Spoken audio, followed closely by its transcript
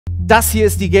Das hier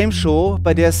ist die Game Show,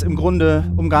 bei der es im Grunde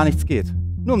um gar nichts geht.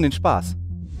 Nur um den Spaß.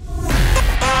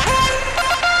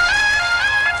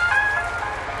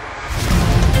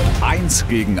 Eins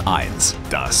gegen eins,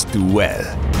 das Duell.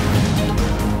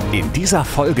 In dieser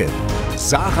Folge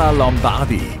Sarah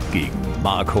Lombardi gegen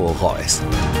Marco Reus.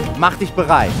 Mach dich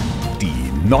bereit.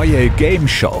 Die neue Game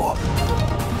Show.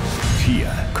 Hier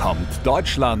kommt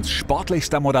Deutschlands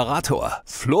sportlichster Moderator,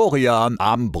 Florian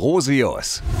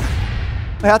Ambrosius.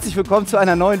 Herzlich willkommen zu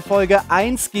einer neuen Folge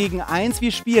 1 gegen 1.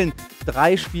 Wir spielen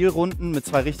 3 Spielrunden mit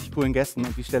 2 richtig coolen Gästen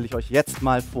und die stelle ich euch jetzt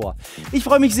mal vor. Ich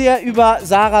freue mich sehr über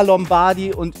Sarah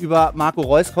Lombardi und über Marco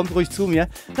Reus. Kommt ruhig zu mir.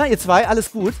 Na, ihr zwei,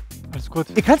 alles gut? Alles gut.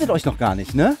 Ihr kanntet euch noch gar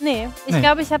nicht, ne? Nee, ich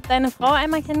glaube, ich habe deine Frau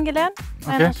einmal kennengelernt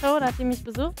bei einer Show, da hat die mich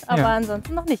besucht, aber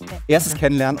ansonsten noch nicht mehr. Erstes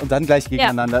Kennenlernen und dann gleich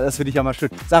gegeneinander, das finde ich ja mal schön.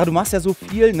 Sarah, du machst ja so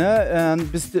viel, ne?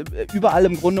 Bist überall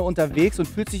im Grunde unterwegs und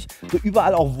fühlst dich so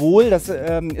überall auch wohl. Das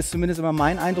ist zumindest immer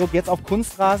mein Eindruck. Jetzt auf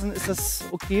Kunstrasen, ist das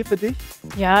okay für dich?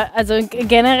 Ja, also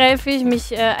generell fühle ich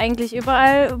mich eigentlich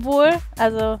überall wohl.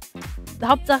 Also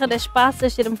Hauptsache der Spaß, der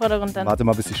steht im Vordergrund dann. Warte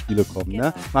mal, bis die Spiele kommen, Genau.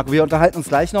 ne? Marco, wir unterhalten uns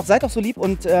gleich noch. Seid doch so lieb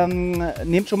und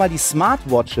nehmt schon mal die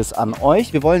Smartwatches an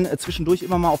euch. Wir wollen zwischendurch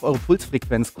immer mal auf eure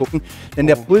Pulsfrequenz gucken, denn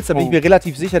der Puls, da bin ich mir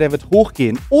relativ sicher, der wird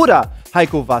hochgehen. Oder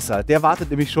Heiko Wasser, der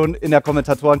wartet nämlich schon in der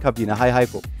Kommentatorenkabine. Hi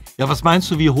Heiko. Ja, was meinst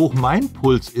du, wie hoch mein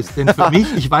Puls ist? Denn für mich,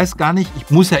 ich weiß gar nicht,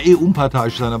 ich muss ja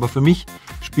unparteiisch sein, aber für mich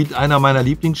spielt einer meiner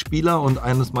Lieblingsspieler und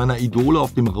eines meiner Idole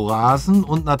auf dem Rasen.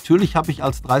 Und natürlich habe ich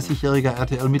als 30-jähriger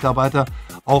RTL-Mitarbeiter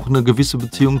auch eine gewisse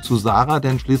Beziehung zu Sarah,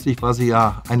 denn schließlich war sie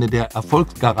ja eine der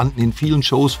Erfolgsgaranten in vielen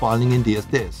Shows, vor allen Dingen in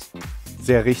DSDS.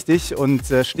 Sehr richtig. Und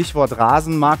Stichwort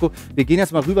Rasen, Marco. Wir gehen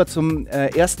jetzt mal rüber zum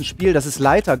ersten Spiel. Das ist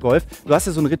Leitergolf. Du hast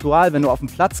ja so ein Ritual, wenn du auf den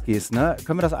Platz gehst, ne?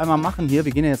 Können wir das einmal machen hier?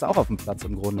 Wir gehen ja jetzt auch auf den Platz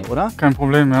im Grunde, oder? Kein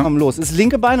Problem, ja. Komm los. Ist das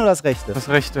linke Bein oder das rechte? Das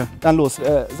rechte. Dann los.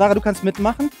 Sarah, du kannst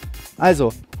mitmachen.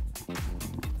 Also.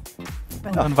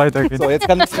 Dann weitergehen. So, jetzt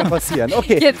kann nichts mehr passieren.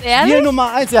 Okay. Jetzt ehrlich? Spiel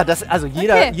Nummer 1. Ja, also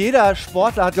jeder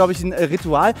Sportler hat, glaube ich, ein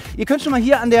Ritual. Ihr könnt schon mal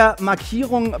hier an der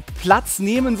Markierung Platz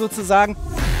nehmen, sozusagen.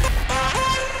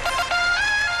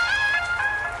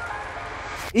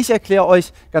 Ich erkläre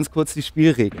euch ganz kurz die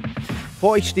Spielregeln.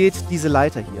 Vor euch steht diese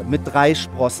Leiter hier mit 3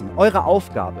 Sprossen. Eure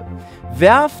Aufgabe: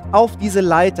 werft auf diese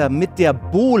Leiter mit der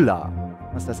Bola.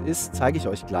 Was das ist, zeige ich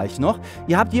euch gleich noch.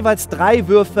 Ihr habt jeweils 3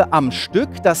 Würfe am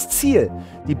Stück. Das Ziel: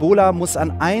 die Bola muss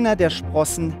an einer der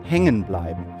Sprossen hängen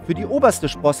bleiben. Für die oberste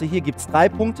Sprosse hier gibt es 3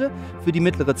 Punkte, für die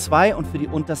mittlere 2 und für die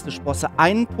unterste Sprosse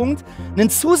 1 Punkt. Einen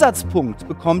Zusatzpunkt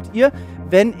bekommt ihr,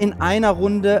 wenn in einer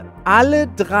Runde alle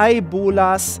 3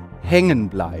 Bolas hängen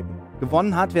bleiben.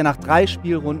 Gewonnen hat, wer nach 3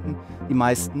 Spielrunden die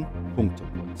meisten Punkte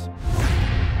holt.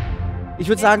 Ich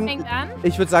würde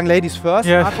sagen, Ladies first.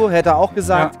 Ja. Marco hätte auch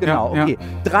gesagt, Ja, genau. ja, Okay.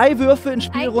 3 Würfe in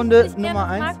Spielrunde Eigentlich nicht Nummer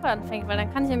gerne, 1. dass Marco anfängt, weil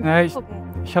dann kann ich im Ja, gucken.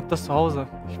 Ich habe das zu Hause.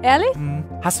 Ehrlich? Mhm.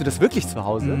 Hast du das wirklich zu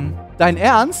Hause? Mhm. Dein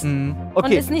Ernst? Mhm. Okay.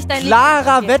 Und ist nicht dein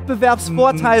Klarer Lieblingsspiel?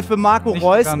 Wettbewerbsvorteil für Marco Nicht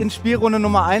Reus ganz. in Spielrunde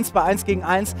Nummer 1 bei 1 gegen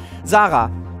 1.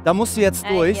 Sarah, da musst du jetzt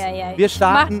durch. Wir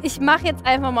starten. Ich mach jetzt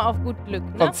einfach mal auf gut Glück.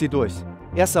 Ne? Komm, zieh durch.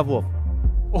 Erster Wurf.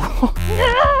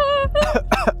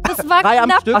 Das war 3 am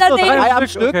knapp Stück. daneben. 3 am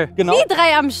Stück. Okay. Genau. Wie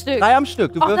 3 am Stück? 3 am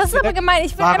Stück. Du Ach, das wirfst ist aber direkt. gemein.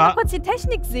 Ich will Sarah. einmal kurz die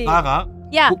Technik sehen. Sarah,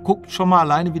 Ja. guck schon mal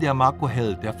alleine, wie der Marco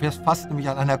hält. Der fässt fast nämlich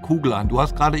an einer Kugel an. Du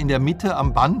hast gerade in der Mitte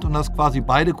am Band und hast quasi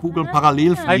beide Kugeln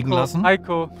parallel fliegen lassen.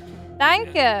 Heiko.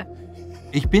 Danke.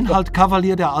 Ich bin halt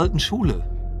Kavalier der alten Schule.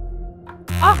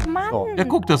 Ach Mann. So. Ja,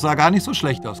 guck, das sah gar nicht so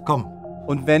schlecht aus. Komm.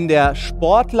 Und wenn der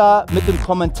Sportler mit dem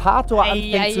Kommentator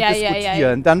anfängt zu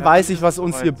diskutieren, dann weiß ich, was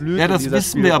uns hier blüht. Ja, in das dieser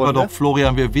wissen wir aber Spielrunde. doch,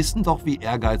 Florian. Wir wissen doch, wie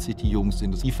ehrgeizig die Jungs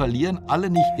sind. Die verlieren alle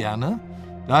nicht gerne.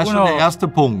 Da ist schon Genau. der erste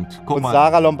Punkt. Guck Und mal.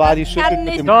 Sarah Lombardi Kann schüttelt mit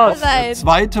nicht dem wahr Kopf. sein.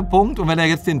 Zweiter Punkt. Und wenn er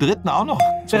jetzt den dritten auch noch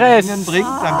zum Stress. Ringen bringt,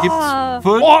 dann gibt es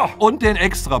 5 und den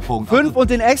Extrapunkt. 5 und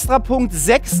den Extrapunkt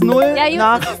 6-0 Ja, Jungs,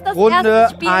 nach das ist das Runde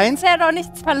erste Spiel. 1. Bisher noch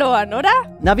nichts verloren, oder?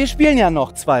 Na, wir spielen ja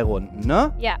noch 2 Runden,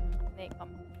 ne? Ja. Nee, komm.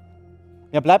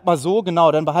 Ja, bleibt mal so,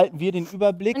 genau, dann behalten wir den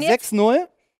Überblick. Und jetzt? 6-0.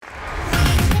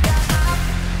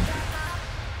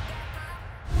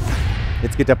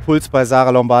 Jetzt geht der Puls bei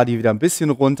Sarah Lombardi wieder ein bisschen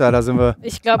runter, da sind wir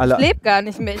Ich glaube, alle... ich lebe gar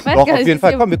nicht mehr. Ich weiß Doch, gar auf nicht, jeden was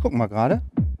Fall. hier- Komm, wir gucken mal gerade.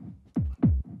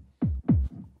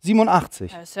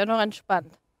 87. Ja, ist ja noch entspannt.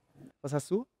 Was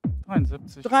hast du?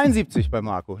 73. 73 bei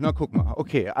Marco. Na, guck mal.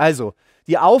 Okay, also,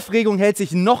 die Aufregung hält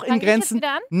sich noch in Fang ich jetzt Grenzen. wieder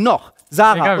an? Noch.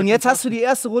 Sarah, Egal, und wir jetzt können hast du die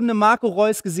erste Runde Marco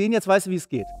Reus gesehen, jetzt weißt du, wie es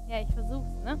geht. Ja, ich versuch's,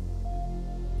 ne?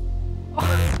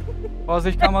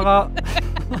 Vorsicht, Kamera.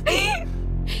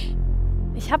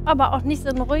 Ich habe aber auch nicht so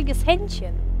ein ruhiges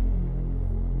Händchen.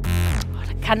 Oh,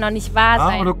 das kann doch nicht wahr Ja,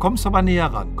 sein. aber du kommst aber näher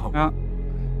ran. Komm. Ja.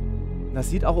 Das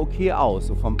sieht auch okay aus.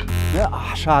 So vom, ne?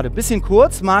 Ach, schade. Bisschen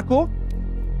kurz, Marco.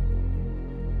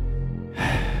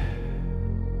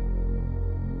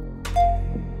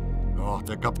 Ach,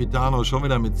 der Capitano schon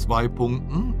wieder mit 2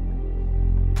 Punkten.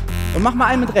 Und mach mal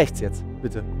einen mit rechts jetzt,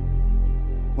 bitte.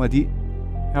 Guck mal, die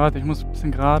Ja, warte, ich muss ein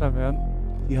bisschen gerader werden.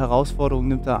 Herausforderung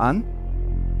nimmt er an.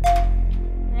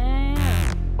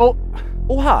 Oh,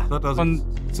 Oha! Das hat er von sich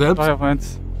selbst 3 auf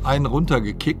 1. einen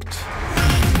runtergekickt.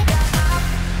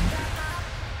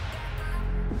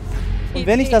 Und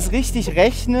wenn ich das richtig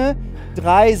rechne,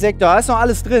 3 Sektor, da ist noch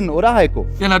alles drin, oder Heiko?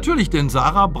 Ja, natürlich, denn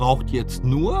Sarah braucht jetzt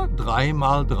nur 3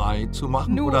 mal 3 zu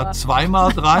machen. Nur. Oder 2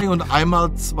 mal 3 und 1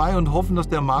 mal 2 und hoffen, dass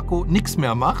der Marco nichts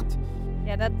mehr macht.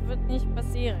 Ja, das wird nicht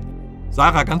passieren.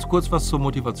 Sarah, ganz kurz was zur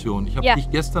Motivation. Ich habe Ja. dich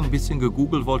gestern ein bisschen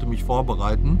gegoogelt, wollte mich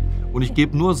vorbereiten und ich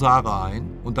gebe nur Sarah ein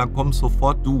und dann kommst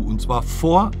sofort du. Und zwar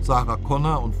vor Sarah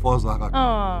Connor und vor Sarah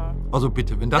Connor. Oh. Also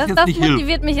bitte, wenn das, Das jetzt nicht hilft.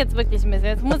 motiviert mich jetzt wirklich ein bisschen.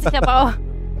 Jetzt muss ich aber auch...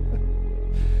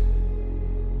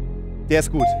 Der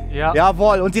ist gut. Ja.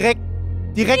 Jawohl. Und direkt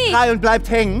 3 und bleibt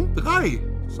hängen. 3,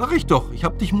 sag ich doch. Ich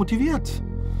habe dich motiviert.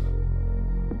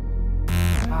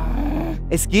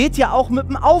 Es geht ja auch mit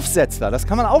dem Aufsetzer. Das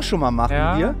kann man auch schon mal machen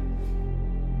Ja. hier.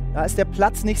 Da ist der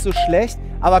Platz nicht so schlecht.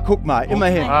 Aber guck mal,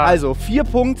 immerhin. Ah. Also 4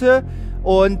 Punkte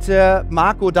und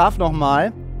Marco darf noch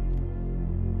mal.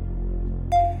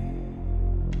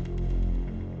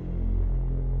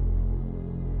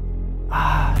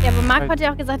 Ja, aber Marco hat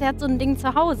ja auch gesagt, er hat so ein Ding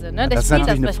zu Hause, ne? Der Das ist spielt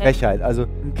natürlich eine das wahrscheinlich. Frechheit. Also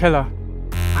Im Keller.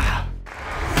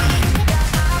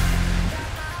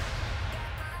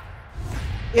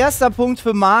 erster Punkt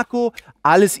für Marco.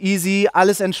 Alles easy,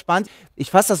 alles entspannt. Ich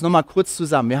fasse das nochmal kurz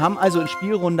zusammen. Wir haben also in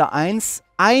Spielrunde 1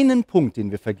 einen Punkt,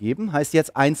 den wir vergeben. Heißt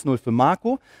jetzt 1-0 für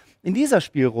Marco. In dieser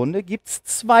Spielrunde gibt es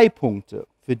 2 Punkte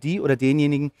für die oder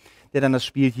denjenigen, der dann das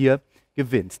Spiel hier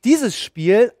gewinnt. Dieses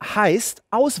Spiel heißt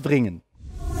Auswringen.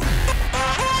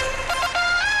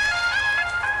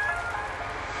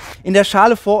 In der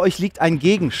Schale vor euch liegt ein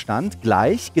Gegenstand,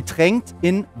 gleich, getränkt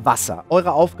in Wasser.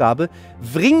 Eure Aufgabe,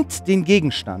 wringt den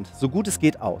Gegenstand, so gut es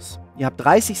geht, aus. Ihr habt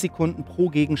 30 Sekunden pro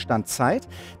Gegenstand Zeit.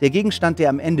 Der Gegenstand,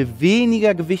 der am Ende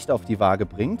weniger Gewicht auf die Waage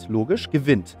bringt, logisch,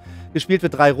 gewinnt. Gespielt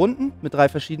wird 3 Runden mit 3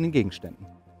 verschiedenen Gegenständen.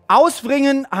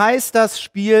 Auswringen heißt das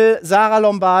Spiel Sarah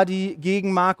Lombardi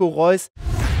gegen Marco Reus.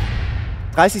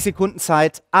 30 Sekunden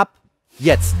Zeit, ab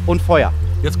jetzt und Feuer.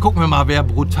 Jetzt gucken wir mal, wer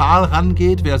brutal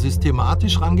rangeht, wer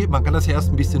systematisch rangeht. Man kann das ja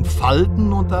erst ein bisschen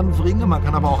falten und dann wringen. Man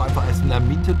kann aber auch einfach erst in der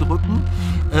Mitte drücken.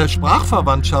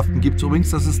 Sprachverwandtschaften gibt es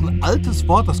übrigens. Das ist ein altes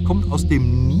Wort, das kommt aus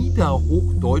dem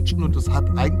Niederhochdeutschen und das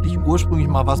hat eigentlich ursprünglich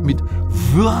mal was mit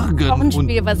Würgen Auch ein und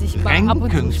Spiel, was ich mal ab und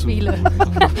Ränken zu zu spiele.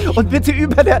 Und bitte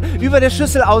über der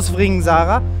Schüssel auswringen,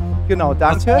 Sarah. Genau,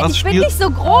 danke. Was Ich bin nicht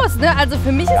so groß, ne? Also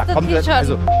für mich ist das komm, hier schon...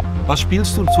 also, Was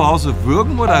spielst du zu Hause?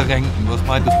 Würgen oder Renken? Was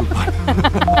meintest du gerade?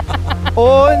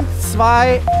 und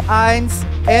 2, 1,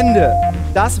 Ende.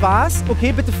 Das war's.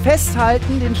 Okay, bitte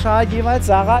festhalten den Schal jeweils.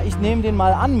 Sarah, ich nehme den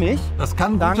mal an mich. Das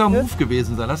kann ein Danke. guter Move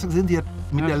gewesen sein. Das sind die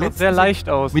mit, Ja, der schaut sehr leicht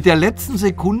aus. mit der letzten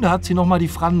Sekunde hat sie nochmal die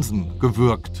Fransen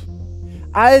gewürgt.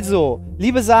 Also,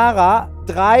 liebe Sarah,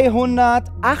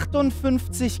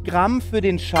 358 Gramm für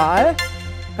den Schal.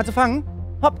 Kannst du fangen?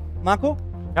 Hopp, Marco.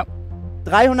 Ja.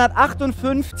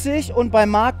 358 und bei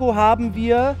Marco haben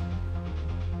wir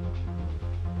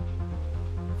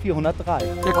 403. Ja,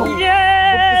 guck. Punkt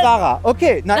für Sarah.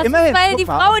 Okay, na Das immerhin. ist, weil Guck die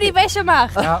mal. Frau die Wäsche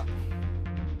macht. Ja.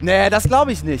 Nee, das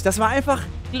glaube ich nicht. Das war einfach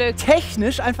Glück.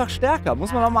 technisch einfach stärker.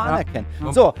 Muss man auch mal Ja. anerkennen.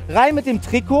 Ja. So, rein mit dem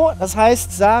Trikot. Das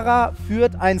heißt, Sarah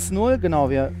führt 1-0. Genau,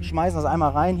 wir schmeißen das einmal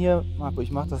rein hier. Marco,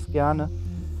 ich mache das gerne.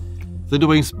 Sind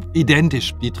übrigens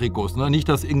identisch, die Trikots. Ne? Nicht,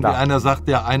 dass irgendwie Klar. einer sagt,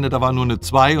 der eine, da war nur eine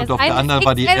 2 und Das auf der eine anderen ist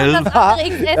war die XL und 11. das andere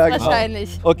XS Ja, genau.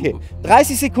 wahrscheinlich. Okay,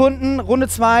 30 Sekunden, Runde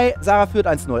 2. Sarah führt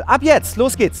 1-0. Ab jetzt,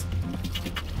 los geht's.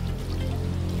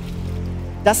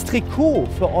 Das Trikot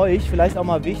für euch, vielleicht auch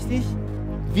mal wichtig,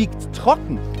 wiegt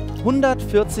trocken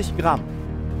 140 Gramm.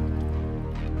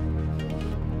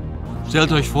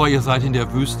 Stellt euch vor, ihr seid in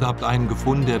der Wüste, habt einen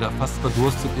gefunden, der da fast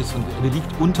verdurstet ist und der liegt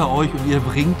unter euch und ihr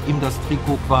bringt ihm das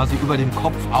Trikot quasi über den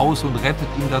Kopf aus und rettet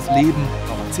ihm das Leben.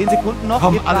 10 Sekunden noch.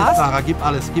 Komm, gebt alles, Gas. Sarah, gib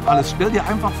alles, gib alles. Stell dir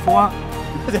einfach vor,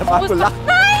 Der Marco lacht.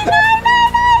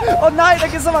 Oh nein, da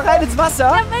geht's aber rein ins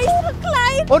Wasser. Weil ich so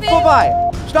klein Und bin. vorbei.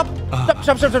 Stopp.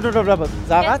 Stopp.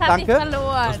 Sarah, Jetzt hab ich danke.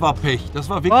 verloren. das war Pech. Das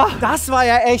war wirklich. Oh, das war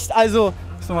ja echt, also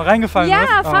Bist du mal reingefallen? Ja, oder?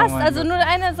 Oh fast. mein Also Gott. nur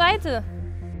eine Seite.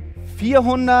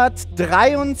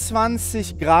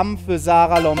 423 Gramm für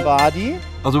Sarah Lombardi.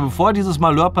 Also bevor dieses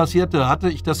Malheur passierte, hatte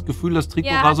ich das Gefühl, das Trikot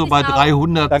Ja, war so ich bei auch.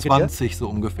 320 so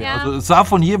ungefähr. Ja. Also es sah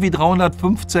von hier wie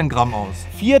 315 Gramm aus.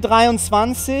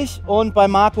 423 und bei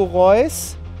Marco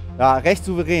Reus Ja, recht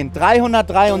souverän.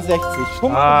 363 Punkte für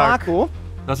Marco.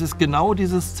 Das ist genau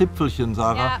dieses Zipfelchen,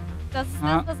 Sarah. Ja, das ist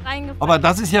das, was reingefallen ist. Aber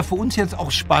das ist ja für uns jetzt auch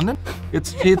spannend.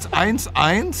 Jetzt steht es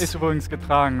 1-1. Ist übrigens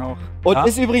getragen auch. Und Ja.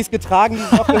 ist übrigens getragen,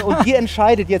 die Socke. Und die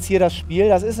entscheidet jetzt hier das Spiel.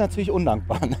 Das ist natürlich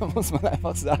undankbar, ne? Muss man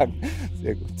einfach sagen.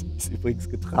 Sehr gut, ist übrigens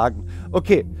getragen.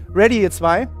 Okay, ready ihr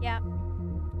zwei? Ja.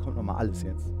 Kommt nochmal alles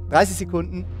jetzt. 30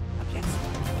 Sekunden, ab jetzt.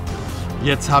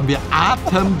 Jetzt haben wir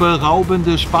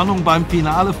atemberaubende Spannung beim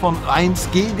Finale von 1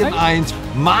 gegen 1.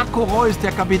 Marco Reus,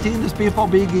 der Kapitän des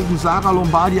BVB, gegen Sarah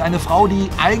Lombardi, eine Frau, die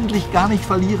eigentlich gar nicht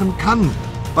verlieren kann.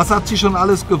 Was hat sie schon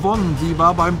alles gewonnen? Sie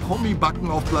war beim Promi-Backen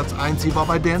auf Platz 1, sie war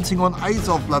bei Dancing on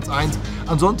Ice auf Platz 1.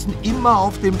 Ansonsten immer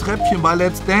auf dem Treppchen bei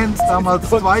Let's Dance, damals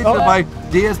Zweite, bei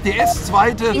DSDS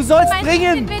Zweite. Du sollst Meinst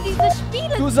bringen! wir diese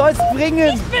Spiele? Du sollst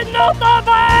bringen! Ich bin noch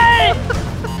dabei!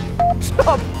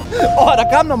 Stopp! Oh, da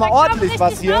kam nochmal ordentlich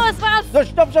was hier. Genau, es war So,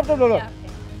 stopp. ja, okay.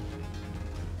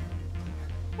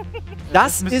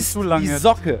 Das ein bisschen ist zu lang die jetzt.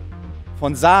 Socke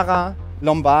von Sarah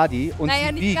Lombardi und Naja,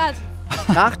 sie nicht wiegt ganz.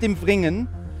 nach dem Wringen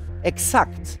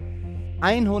exakt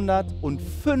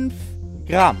 105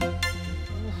 Gramm.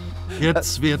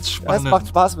 Jetzt wird's Das spannend. macht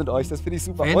Spaß mit euch, das finde ich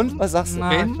super. Wenn- Und, was sagst du? Na,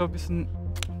 Wenn- ich glaube, ein bisschen.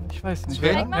 Ich weiß nicht.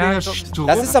 Wenn Zeig mal. der ich glaub, Strom-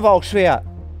 Das ist aber auch schwer.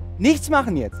 Nichts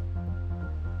machen jetzt.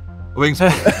 Übrigens,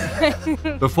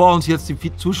 bevor uns jetzt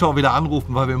die Zuschauer wieder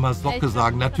anrufen, weil wir immer Socke Echt?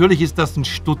 sagen, natürlich ist das ein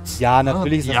Stutz. Ja,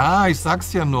 natürlich ist das Ja, ich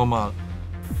sag's ja nur mal.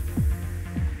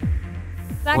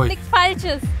 Sag Ui. nichts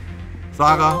Falsches.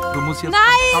 Sarah, du musst jetzt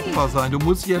Nein! tapfer sein. Du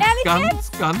musst jetzt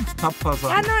ganz tapfer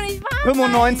sein. Kann doch nicht wahr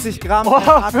 95 Gramm. Oh, der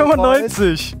Marco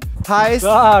 95. Reus. Heißt,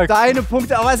 Stark. deine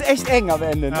Punkte, aber es ist echt eng am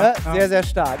Ende, ne? Ja. Sehr, sehr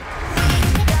stark.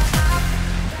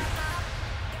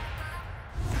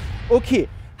 Okay,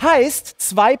 heißt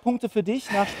 2 Punkte für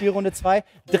dich nach Spielrunde 2,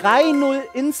 3-0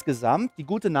 insgesamt. Die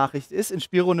gute Nachricht ist, in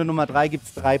Spielrunde Nummer 3 gibt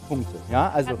es 3 Punkte. Ja,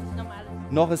 also Ganz normal.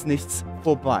 noch ist nichts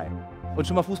vorbei. Und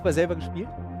schon mal Fußball selber gespielt?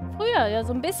 Früher, ja,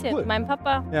 so ein bisschen. Cool. Mein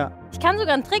Papa. Ja. Ich kann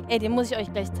sogar einen Trick, ey, den muss ich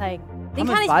euch gleich zeigen. Den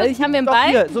kann ich Ball? wirklich. Haben wir einen Doch, Ball?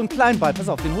 hier, so einen kleinen Ball, pass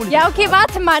auf, den hol ich. Ja, okay,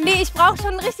 warte mal. Nee, ich brauche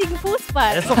schon einen richtigen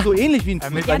Fußball. Das ist doch so ähnlich wie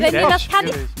ein mit Fußball. Ja, dem denn ist das kann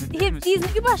ich. schwierig. Mit Hier, dem ist-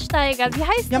 diesen Übersteiger. Wie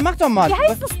heißt Ja, mach doch mal. Wie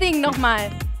heißt das Ding nochmal?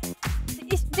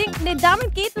 Ich denke, nee,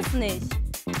 damit geht es nicht.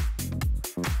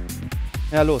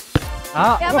 Ja, los.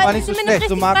 Ah, Ja, guck mal, aber nicht so zumindest schlecht.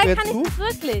 So, richtig Marco, Ball jetzt kann du? ich das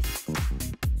wirklich.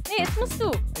 Nee, jetzt musst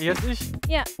du. jetzt ich.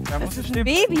 Ja. Da muss ich Ein stehen.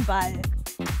 Babyball.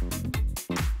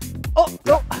 Oh,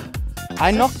 so.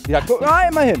 Einen noch? Ja, guck, ja,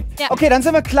 immerhin. Ja. Okay, dann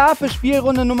sind wir klar für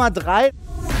Spielrunde Nummer 3.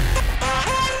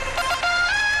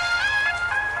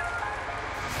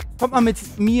 Kommt mal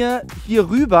mit mir hier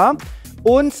rüber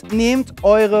und nehmt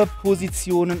eure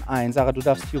Positionen ein. Sarah, du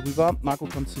darfst hier rüber. Marco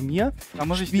kommt zu mir. Da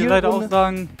muss ich dir leider auch Spielrunde-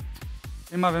 sagen,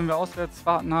 immer wenn wir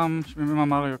Auswärtsfahrten haben, spielen wir immer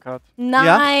Mario Kart.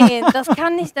 Nein, das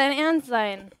kann nicht dein Ernst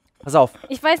sein. Pass auf.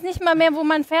 Ich weiß nicht mal mehr, wo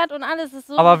man fährt und alles ist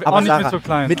so. Aber Aber auch nicht Sarah, mit so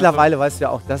klein. mittlerweile weißt du ja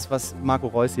auch, das, was Marco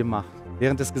Reus hier macht,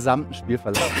 während des gesamten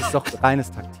Spielverlaufs, ist doch reines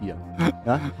Taktieren.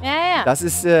 Ja? ja. Das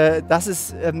ist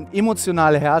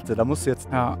emotionale Härte. Da musst du jetzt.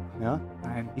 Ja, Ja?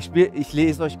 nein. Ich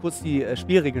lese euch kurz die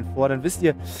Spielregeln vor, dann wisst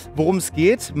ihr, worum es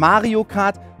geht. Mario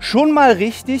Kart schon mal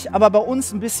richtig, aber bei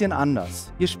uns ein bisschen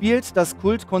anders. Ihr spielt das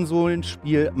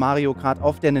Kultkonsolenspiel Mario Kart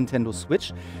auf der Nintendo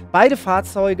Switch. Beide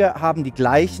Fahrzeuge haben die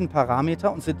gleichen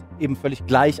Parameter und sind eben völlig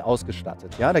gleich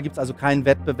ausgestattet. Ja? Da gibt es also keinen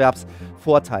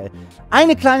Wettbewerbsvorteil.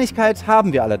 Eine Kleinigkeit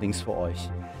haben wir allerdings für euch.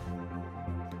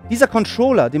 Dieser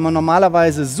Controller, den man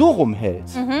normalerweise so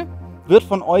rumhält, Mhm. wird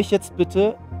von euch jetzt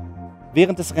bitte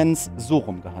während des Rennens so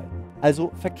rumgehalten.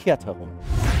 Also verkehrt herum.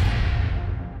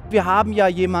 Wir haben ja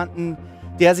jemanden,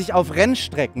 der sich auf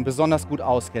Rennstrecken besonders gut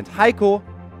auskennt. Heiko,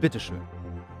 bitteschön.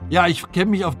 Ja, ich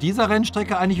kenne mich auf dieser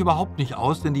Rennstrecke eigentlich überhaupt nicht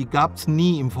aus, denn die gab es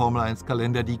nie im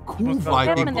Formel-1-Kalender. Die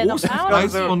Kuhweide, Fährt man denn großen noch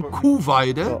Kreis aus? von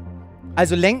Kuhweide. So.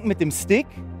 Also lenken mit dem Stick.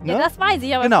 Ne? Ja, das weiß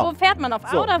ich, aber Genau. wo fährt man? Auf A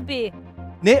So. oder B?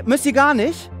 Nee, müsst ihr gar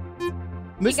nicht.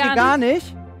 Müsst ihr gar gar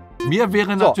nicht. Mir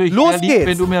wäre So, natürlich los sehr lieb, geht's.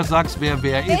 wenn du mir sagst, wer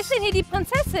Wer ist. ist denn hier die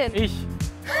Prinzessin? Ich.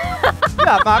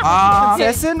 Ja, Marco Ah. ist die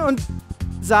Prinzessin und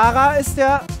Sarah ist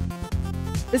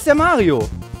der Mario.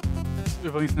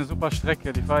 Übrigens eine super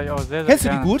Strecke, die fahre ich auch sehr, sehr Kennst du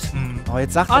die gerne. gut? Oh,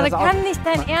 jetzt sagt Oh, er das das auch. kann nicht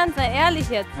dein Ernst sein, ehrlich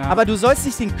jetzt. Ja. Aber du sollst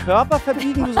nicht den Körper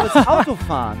verbiegen, du sollst Auto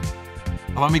fahren.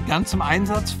 Aber mit ganzem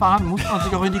Einsatz fahren muss man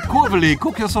sich auch in die Kurve legen.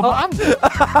 Guck dir das doch mal an.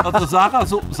 Also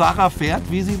Sarah fährt,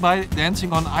 wie sie bei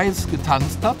Dancing on Ice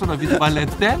getanzt hat oder wie sie bei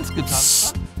Let's Dance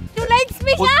getanzt hat. Du lenkst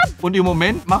mich ab! Und im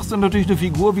Moment machst du natürlich eine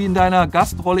Figur wie in deiner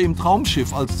Gastrolle im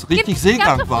Traumschiff, als es richtig Es Seegang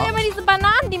gab doch war. früher immer diese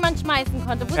Bananen, die man schmeißen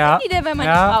konnte. Wo Ja. sind die denn, wenn man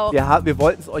Ja. die braucht? Wir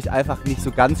wollten es euch einfach nicht so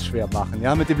ganz schwer machen.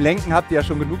 Ja? Mit dem Lenken habt ihr ja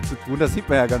schon genug zu tun, das sieht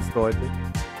man ja ganz deutlich.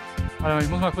 Warte mal, ich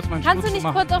muss mal kurz meinen Kannst Schuh du nicht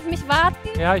machen. kurz auf mich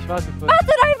warten? Ja, ich warte kurz.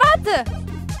 Warte!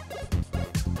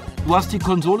 Du hast die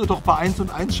Konsole doch bei 1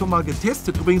 und 1 schon mal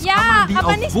getestet. Übrigens Ja, kann man die aber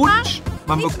auf nicht Wunsch.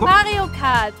 Man Nicht bekommt, Mario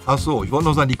Kart. ach so, ich wollte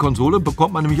noch sagen, die Konsole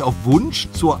bekommt man nämlich auf Wunsch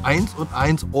zur 1 und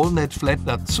 1 All-Net Flat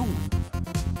dazu.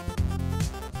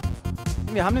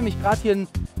 Wir haben nämlich gerade hier ein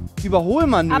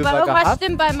Überholmanöver Aber irgendwas gehabt.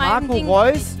 stimmt bei meinem Marco Ding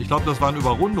Reus. Ich glaube, das war ein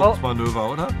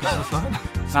Überrundungsmanöver, oder? Kann das sein?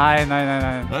 Nein, nein, nein,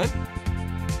 nein. Nein?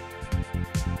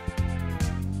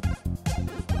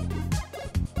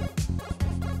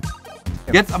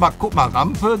 Jetzt aber guck mal,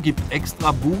 Rampe gibt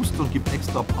extra Boost und gibt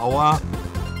extra Power.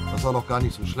 Das sah doch gar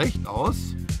nicht so schlecht aus.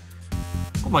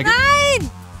 Guck mal, nein!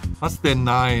 Was denn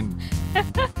nein?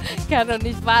 Kann doch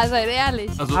nicht wahr sein,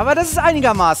 ehrlich. Also, Aber das ist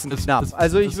einigermaßen knapp.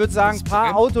 Also ich es- würde sagen, es ein paar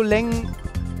brennt. Autolängen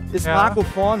ist Ja. Marco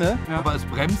vorne. Ja. aber es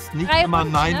bremst nicht, 3 wenn man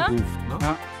Runden, Nein ne? ruft. Ne?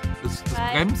 Ja. Es Nein.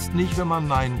 bremst nicht, wenn man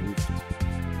Nein ruft.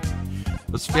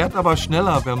 Es fährt aber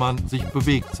schneller, wenn man sich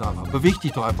bewegt, Sarah. Beweg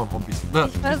dich doch einfach noch ein bisschen. Ne?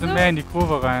 Wir sind mehr in die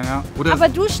Kurve rein, ja. Oder Aber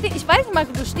du stehst, ich weiß nicht,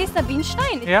 Marco, du stehst da wie ein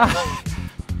Stein. Ja.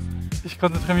 Ich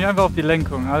konzentriere mich einfach auf die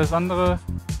Lenkung. Alles andere.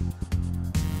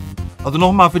 also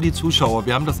nochmal für die Zuschauer.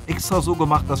 Wir haben das extra so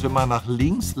gemacht, dass wenn man nach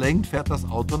links lenkt, fährt das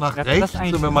Auto nach Wer hat das rechts.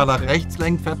 eigentlich Und wenn man nach gemacht? rechts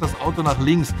lenkt, fährt das Auto nach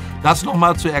links. Das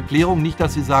nochmal zur Erklärung. Nicht,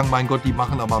 dass Sie sagen, mein Gott, die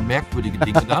machen aber merkwürdige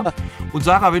Dinge da. Und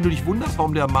Sarah, wenn du dich wunderst,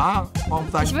 warum dein Ich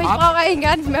Vater, brauche eigentlich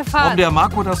gar nicht mehr warum fahren. der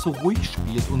Marco das so ruhig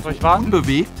spielt und so Soll ich warten?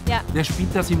 unbewegt, Ja. der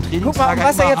spielt das im Guck mal, Trainingslager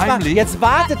was er immer jetzt macht. heimlich. Jetzt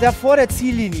wartet er vor der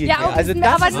Ziellinie. Ja, hier. und Also das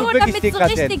aber ist nur, wirklich damit es so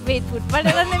dekadent. richtig wehtut. Weil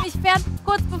er dann nämlich fährt,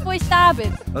 kurz bevor ich da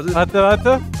bin.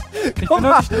 Warte. Ich bin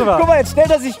noch nicht drüber. Guck mal, jetzt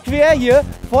stellt er sich quer hier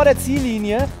vor der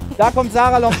Ziellinie. Da kommt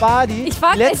Sarah Lombardi. Ich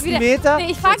fahr Die gleich letzten wieder- Meter.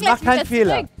 Nee, ich fahr Jetzt gleich macht keinen wieder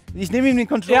Fehler. zurück. Ich nehme ihm den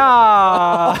Controller.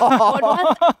 Ja. Oh, du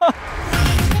hast...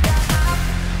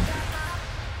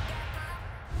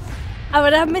 Aber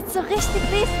damit so richtig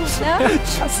wehtut, ne?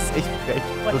 Das ist echt frech.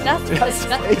 Und das Das ist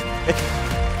echt frech.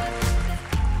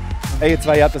 Ey, ihr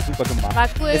zwei, ihr habt das super gemacht. war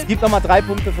cool. Es gibt nochmal 3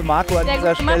 Punkte für Marco an Sehr dieser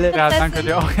gut gemacht. Stelle. Ja, danke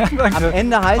dir auch. Danke. Am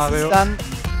Ende heißt Mario. es dann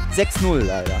 6-0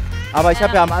 leider. Aber ich Ja.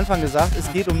 habe ja am Anfang gesagt,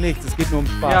 es geht um nichts, es geht nur um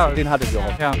Spaß. Ja. Und den hattet ihr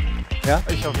auch. Ja, Ja?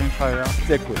 ich auf jeden Fall, ja.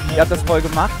 Sehr cool. Ihr habt das voll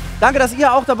gemacht. Danke, dass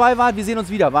ihr auch dabei wart. Wir sehen uns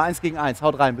wieder bei 1 gegen 1.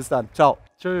 Haut rein, bis dann. Ciao.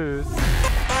 Tschüss.